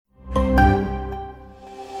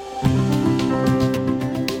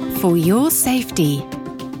For your safety,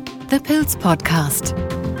 the Pilz Podcast,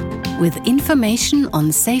 with information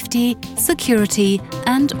on safety, security,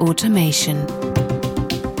 and automation.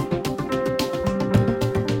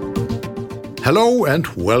 Hello and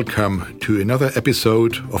welcome to another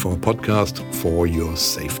episode of our podcast For Your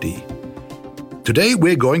Safety. Today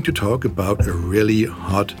we're going to talk about a really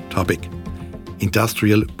hot topic,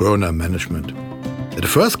 industrial burner management. At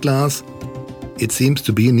first glance, it seems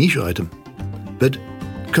to be a niche item. But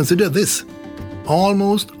consider this.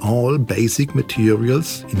 Almost all basic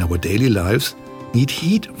materials in our daily lives need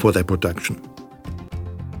heat for their production.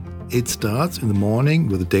 It starts in the morning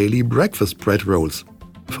with the daily breakfast bread rolls.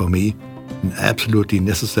 For me, an absolutely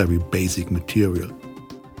necessary basic material.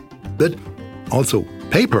 But also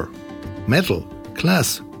paper, metal,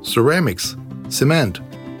 glass, ceramics, cement,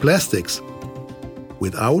 plastics.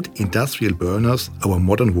 Without industrial burners, our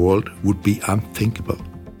modern world would be unthinkable.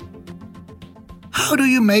 How do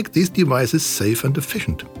you make these devices safe and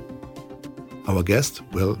efficient? Our guest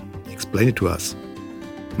will explain it to us.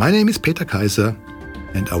 My name is Peter Kaiser,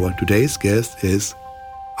 and our today's guest is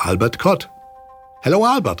Albert Kott. Hello,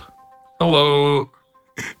 Albert. Hello.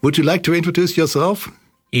 Would you like to introduce yourself?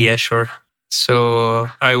 Yeah, sure. So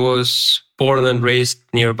I was born and raised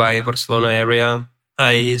nearby Barcelona area.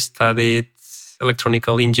 I studied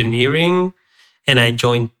electronical engineering and I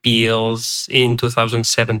joined Pilz in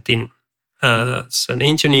 2017 as an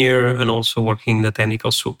engineer and also working in the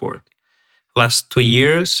technical support. Last 2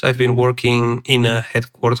 years, I've been working in a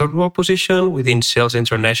headquarter role position within Sales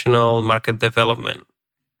International Market Development.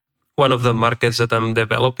 One of the markets that I'm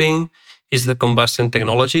developing is the combustion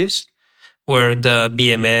technologies, where the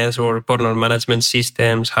BMS or burner management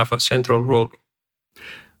systems have a central role.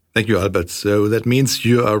 Thank you, Albert. So that means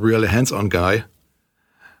you are really a hands-on guy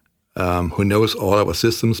who knows all our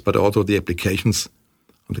systems, but also the applications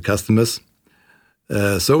of the customers.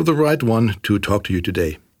 So the right one to talk to you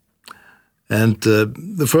today. And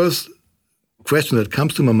the first question that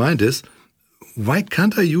comes to my mind is, why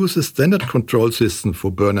can't I use a standard control system for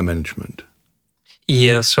burner management?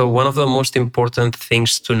 Yeah, so one of the most important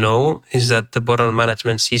things to know is that the burner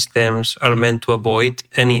management systems are meant to avoid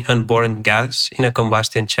any unburned gas in a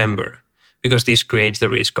combustion chamber, because this creates the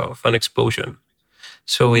risk of an explosion.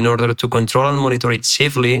 So in order to control and monitor it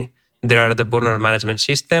safely, there are the burner management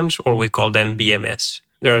systems, or we call them BMS.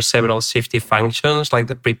 There are several safety functions like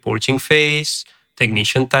the pre-purging phase, the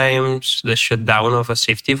ignition times, the shutdown of a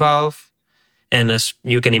safety valve. And as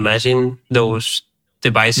you can imagine, those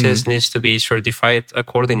devices needs to be certified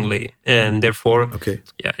accordingly. And therefore,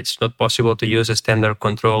 it's not possible to use a standard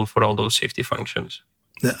control for all those safety functions.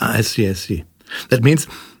 I see. That means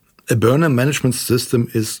a burner management system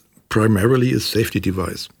is primarily a safety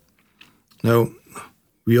device. Now,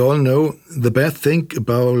 we all know the bad thing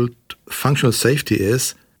about functional safety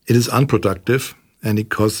is it is unproductive and it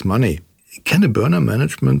costs money. Can a burner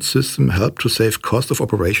management system help to save cost of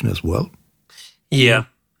operation as well? Yeah.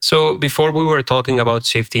 So before we were talking about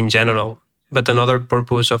safety in general, but another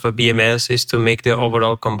purpose of a BMS is to make the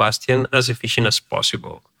overall combustion as efficient as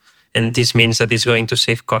possible. And this means that it's going to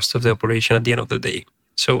save cost of the operation at the end of the day.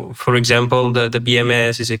 So, for example, the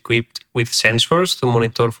BMS is equipped with sensors to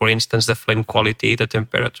monitor, for instance, the flame quality, the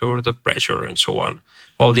temperature, the pressure, and so on.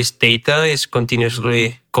 All this data is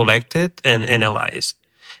continuously collected and analyzed.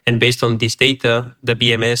 And based on this data, the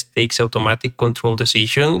BMS takes automatic control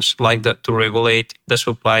decisions like that to regulate the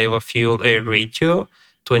supply of a fuel-air ratio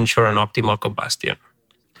to ensure an optimal combustion.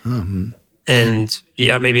 And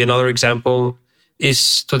maybe another example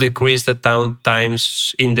is to decrease the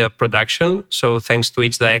downtimes in the production. So thanks to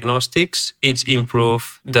its diagnostics, it's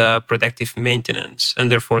improved the predictive maintenance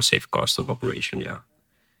and therefore save cost of operation.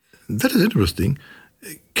 That is interesting.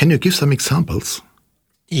 Can you give some examples?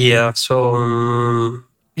 Yeah, so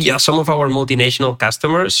some of our multinational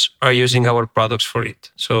customers are using our products for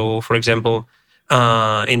it. So for example,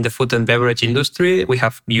 in the food and beverage industry, we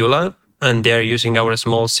have Beulah, and they're using our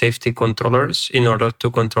small safety controllers in order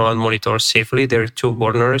to control and monitor safely their 2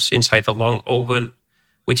 burners inside a long oven,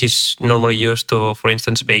 which is normally used to, for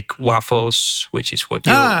instance, bake waffles, which is what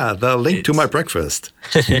the link to my breakfast.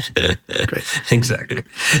 Great. Exactly.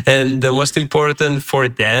 And the most important for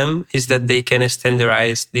them is that they can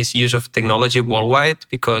standardize this use of technology worldwide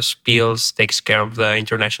because Pilz takes care of the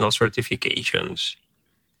international certifications.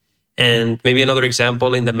 And maybe another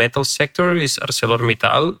example in the metal sector is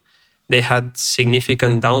ArcelorMittal. They had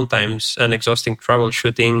significant downtimes and exhausting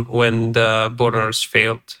troubleshooting when the burners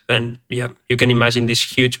failed. And you can imagine this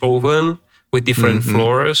huge oven with different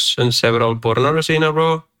floors and several burners in a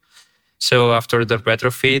row. So after the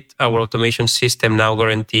retrofit, our automation system now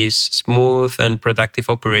guarantees smooth and productive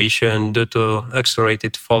operation due to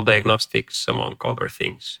accelerated fault diagnostics, among other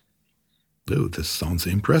things. Oh, this sounds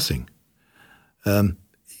impressive.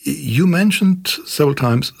 You mentioned several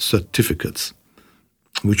times certificates,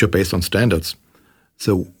 which are based on standards.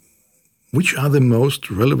 So which are the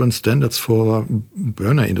most relevant standards for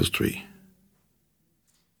burner industry?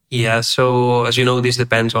 Yeah, so as you know, this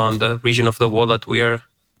depends on the region of the world that we are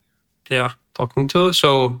talking to.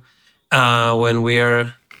 So when we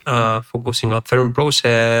are focusing on thermal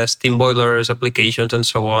process, steam boilers, applications, and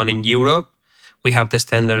so on in Europe, we have the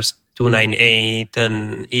standards 298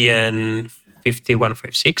 and EN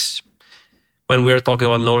 5156. When we are talking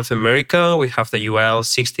about North America, we have the UL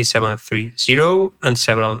 6730 and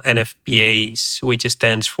several NFPAs, which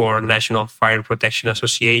stands for National Fire Protection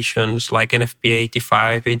Associations like NFPA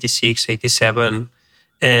 85, 86, 87.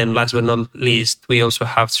 And last but not least, we also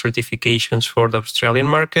have certifications for the Australian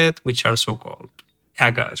market, which are so-called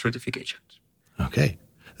AGA certifications. Okay.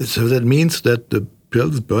 So that means that the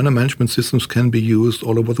PILS burner management systems can be used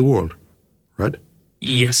all over the world, right?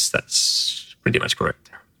 Yes, that's pretty much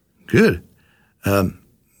correct. Good.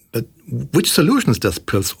 But which solutions does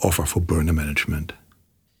PILS offer for burner management?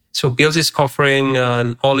 So PILS is offering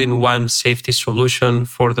an all-in-one safety solution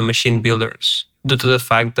for the machine builders due to the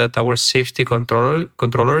fact that our safety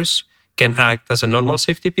controllers can act as a normal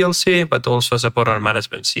safety PLC, but also as a burner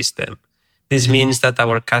management system. This means that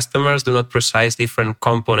our customers do not precise different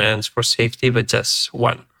components for safety, but just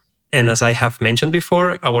one. And as I have mentioned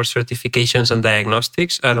before, our certifications and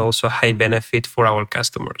diagnostics are also high benefit for our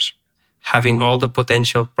customers, having all the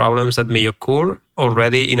potential problems that may occur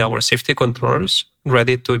already in our safety controllers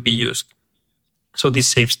ready to be used. So this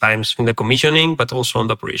saves times in the commissioning, but also on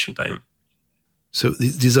the operation time. So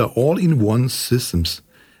these are all-in-one systems.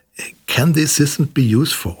 Can these systems be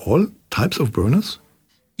used for all types of burners?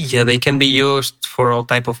 Yeah, they can be used for all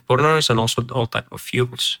type of burners and also all type of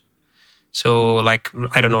fuels. So like,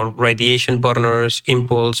 radiation burners,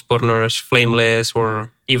 impulse burners, flameless,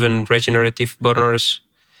 or even regenerative burners.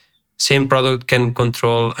 Same product can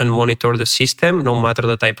control and monitor the system no matter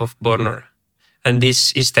the type of burner. And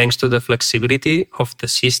this is thanks to the flexibility of the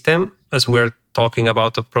system. As we're talking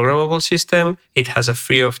about a programmable system, it has a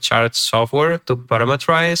free of charge software to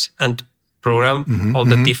parameterize and program all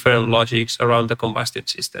the different logics around the combustion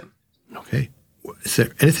system. Okay. Is there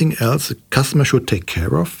anything else a customer should take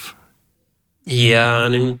care of? Yeah,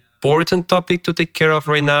 an important topic to take care of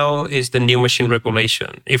right now is the new machine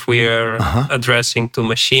regulation. If we are addressing to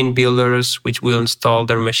machine builders which will install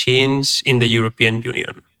their machines in the European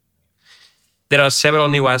Union. There are several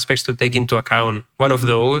new aspects to take into account. One of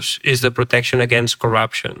those is the protection against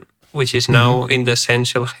corruption, which is now in the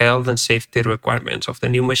essential health and safety requirements of the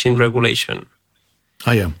new machine regulation.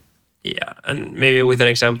 Yeah, and maybe with an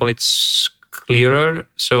example, it's clearer.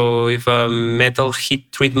 So if a metal heat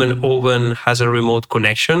treatment oven has a remote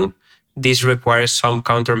connection, this requires some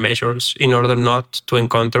countermeasures in order not to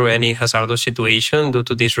encounter any hazardous situation due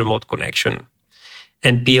to this remote connection.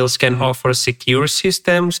 And PILS can offer secure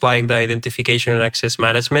systems like the identification and access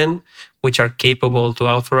management, which are capable to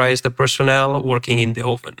authorize the personnel working in the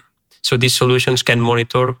oven. So these solutions can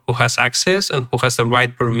monitor who has access and who has the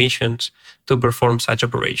right permissions to perform such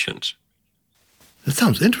operations. That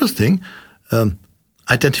sounds interesting.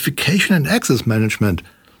 Identification and access management.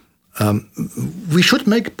 We should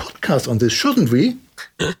make a podcast on this, shouldn't we?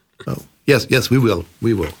 Yes, we will.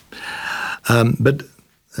 But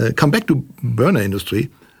come back to burner industry.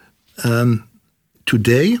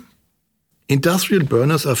 Today, industrial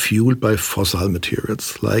burners are fueled by fossil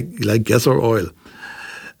materials like gas or oil.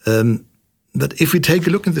 But if we take a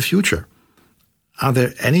look in the future, are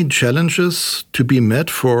there any challenges to be met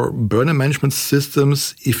for burner management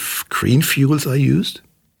systems if green fuels are used?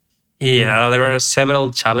 Yeah, there are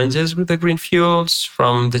several challenges with the green fuels,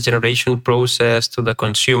 from the generation process to the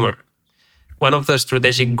consumer. One of the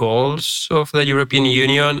strategic goals of the European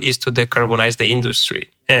Union is to decarbonize the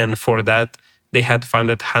industry. And for that, they had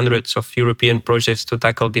funded hundreds of European projects to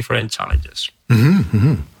tackle different challenges.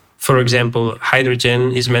 For example,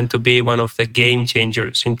 hydrogen is meant to be one of the game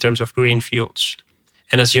changers in terms of green fuels.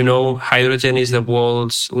 And as you know, hydrogen is the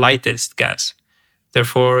world's lightest gas.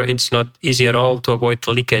 Therefore, it's not easy at all to avoid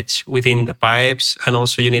leakage within the pipes. And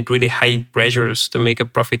also you need really high pressures to make a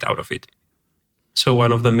profit out of it. So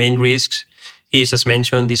one of the main risks is, as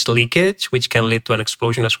mentioned, this leakage, which can lead to an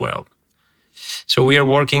explosion as well. So we are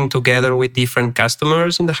working together with different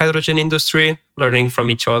customers in the hydrogen industry, learning from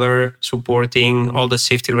each other, supporting all the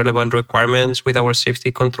safety relevant requirements with our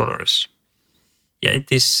safety controllers. Yeah,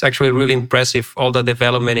 it is actually really impressive, all the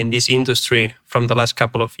development in this industry from the last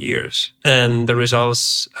couple of years. And the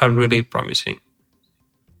results are really promising.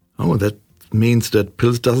 Oh, that means that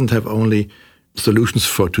Pils doesn't have only solutions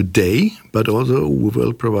for today, but also we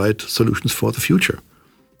will provide solutions for the future.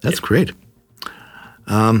 That's great.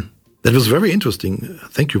 That was very interesting.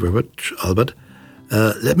 Thank you very much, Albert.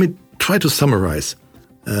 Let me try to summarize.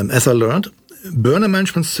 As I learned, burner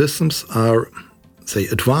management systems are, say,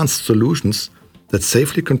 advanced solutions that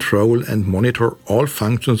safely control and monitor all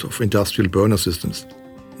functions of industrial burner systems.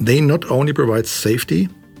 They not only provide safety,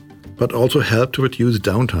 but also help to reduce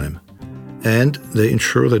downtime. And they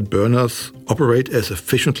ensure that burners operate as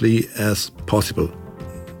efficiently as possible.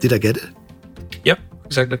 Did I get it? Yep,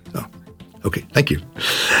 exactly. Oh, okay, thank you.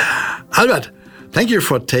 Albert, thank you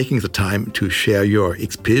for taking the time to share your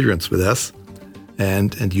experience with us.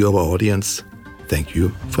 And you, our audience, thank you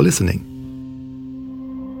for listening.